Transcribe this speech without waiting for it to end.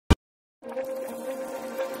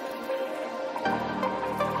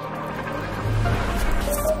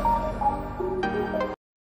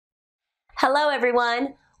Hello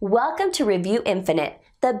everyone! Welcome to Review Infinite,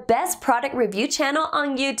 the best product review channel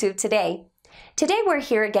on YouTube today. Today we're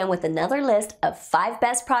here again with another list of 5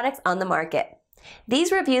 best products on the market.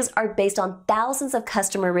 These reviews are based on thousands of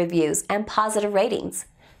customer reviews and positive ratings.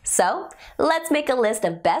 So, let's make a list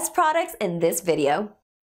of best products in this video.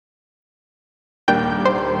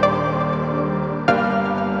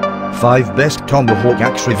 5 best Tomahawk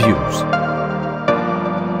axe reviews.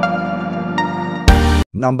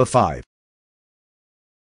 Number 5.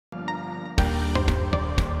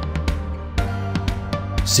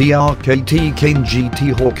 CRKT Kane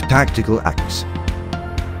GT Hawk Tactical Axe.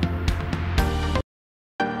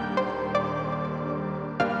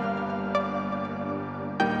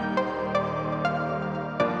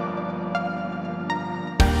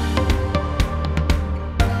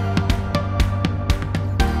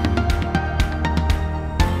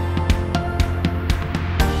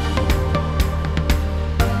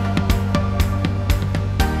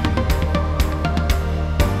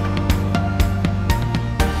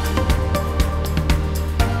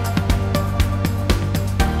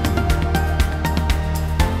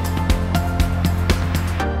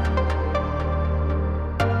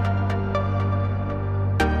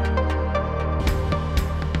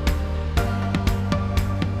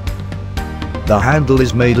 The handle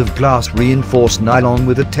is made of glass-reinforced nylon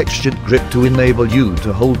with a textured grip to enable you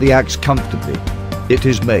to hold the axe comfortably. It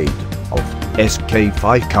is made of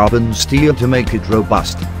SK5 carbon steel to make it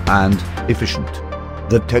robust and efficient.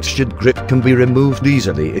 The textured grip can be removed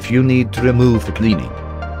easily if you need to remove for cleaning.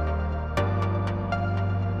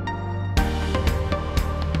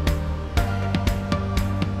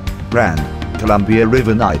 Brand: Columbia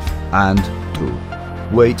River Knife and Tool.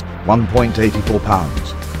 Weight: 1.84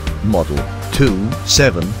 pounds. Model: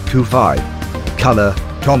 2725. Color: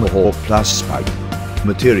 Tomahawk plus spike.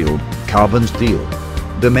 Material: carbon steel.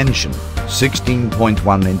 Dimension: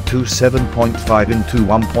 16.1 into 7.5 into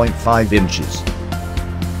 1.5 inches.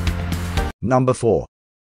 Number 4.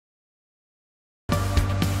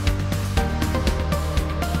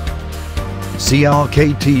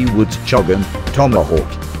 CRKT Woods Chogan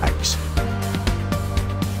Tomahawk Axe.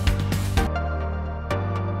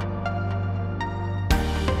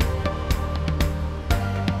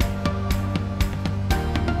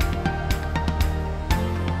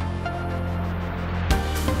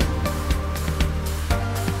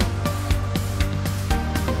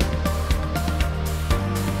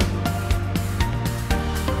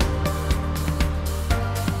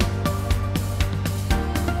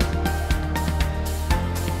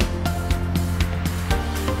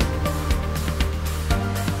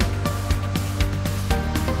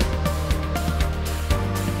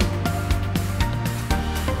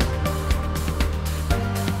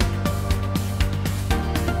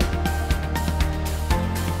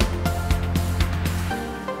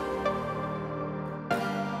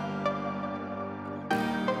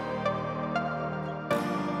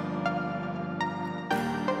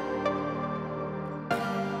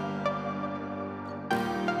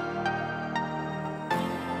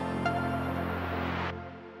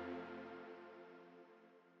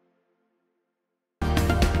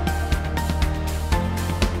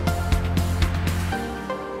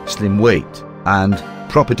 Slim weight and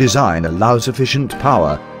proper design allows efficient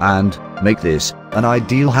power and make this an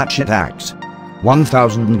ideal hatchet axe.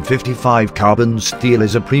 1055 carbon steel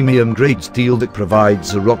is a premium grade steel that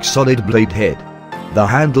provides a rock-solid blade head. The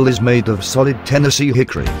handle is made of solid Tennessee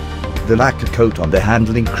hickory. The lacquer coat on the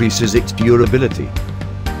handle increases its durability.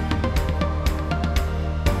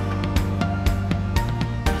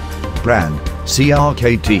 Brand: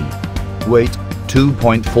 CRKT. Weight: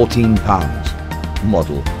 2.14 pounds.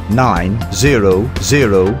 Model: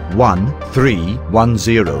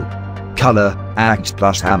 9001-310. Color: axe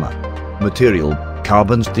plus hammer. Material: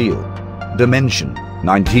 carbon steel. Dimension: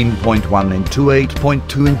 19.1 into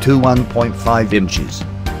 8.2 into 1.5 inches.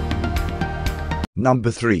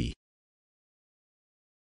 Number 3.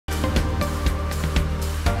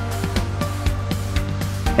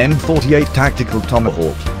 M48 Tactical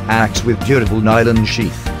Tomahawk Axe with durable nylon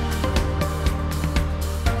sheath.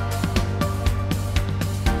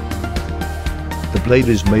 The blade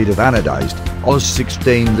is made of anodized Oz6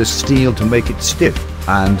 stainless steel to make it stiff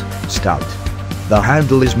and stout. The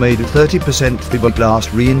handle is made of 30%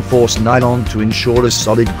 fiberglass reinforced nylon to ensure a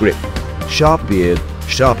solid grip. Sharp beard,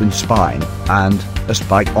 sharpened spine, and a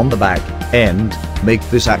spike on the back end make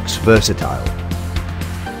this axe versatile.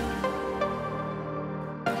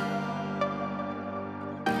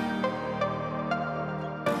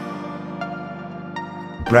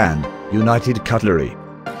 Brand: United Cutlery.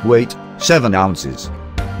 Weight: 7 ounces.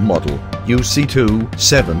 Model: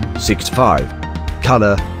 UC2765.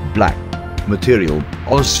 Color, black. Material,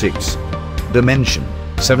 Oz 6. Dimension,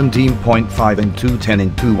 17.5 into 10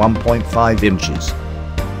 into 1.5 inches.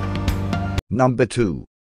 Number 2.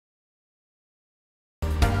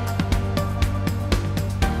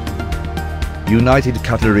 United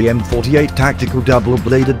Cutlery M48 Tactical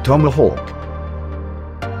Double-Bladed Tomahawk.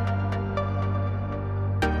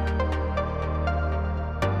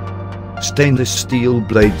 Stainless steel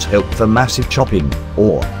blades help for massive chopping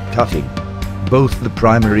or cutting. Both the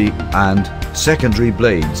primary and secondary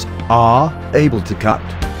blades are able to cut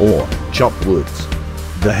or chop woods.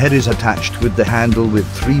 The head is attached with the handle with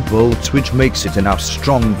 3 bolts, which makes it enough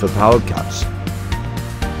strong for power cuts.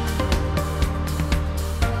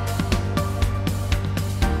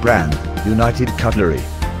 Brand, United Cutlery.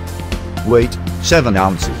 Weight, 7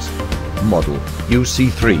 ounces. Model,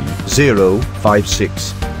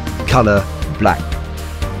 UC3056. Color, black.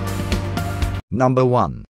 Number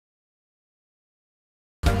 1.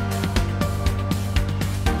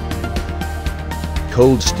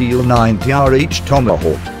 Cold Steel 90RH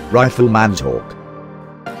Tomahawk, Rifleman's Hawk.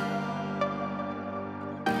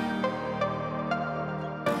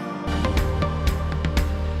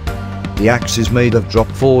 The axe is made of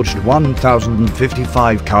drop-forged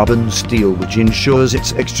 1055 carbon steel, which ensures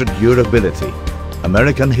its extra durability.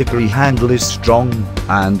 American hickory handle is strong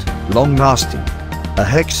and long-lasting. A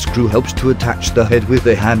hex screw helps to attach the head with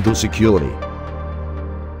the handle securely.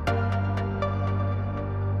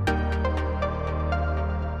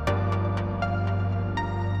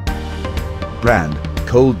 Brand,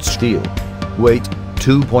 Cold Steel. Weight,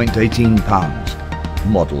 2.18 pounds.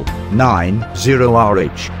 Model,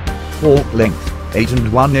 90RH. Fork length, 8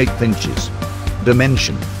 1/8 inches.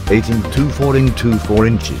 Dimension, 8 into 4 into 4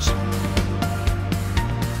 inches.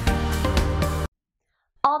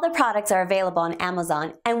 All the products are available on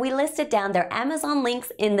Amazon, and we listed down their Amazon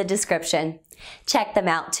links in the description. Check them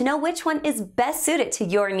out to know which one is best suited to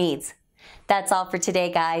your needs. That's all for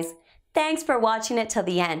today, guys. Thanks for watching it till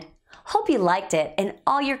the end. Hope you liked it and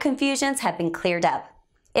all your confusions have been cleared up.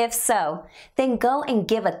 If so, then go and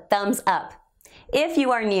give a thumbs up. If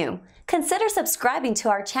you are new, consider subscribing to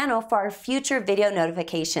our channel for our future video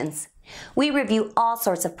notifications. We review all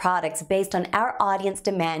sorts of products based on our audience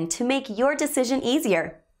demand to make your decision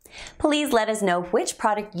easier. Please let us know which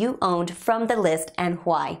product you owned from the list and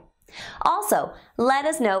why. Also, let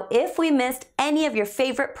us know if we missed any of your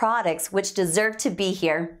favorite products which deserve to be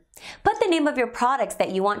here. Put the name of your products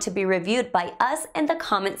that you want to be reviewed by us in the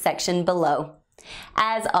comment section below.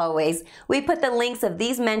 As always, we put the links of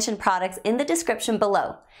these mentioned products in the description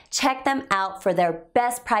below. Check them out for their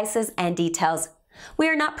best prices and details. We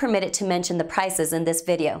are not permitted to mention the prices in this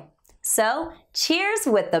video. So, cheers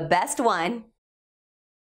with the best one!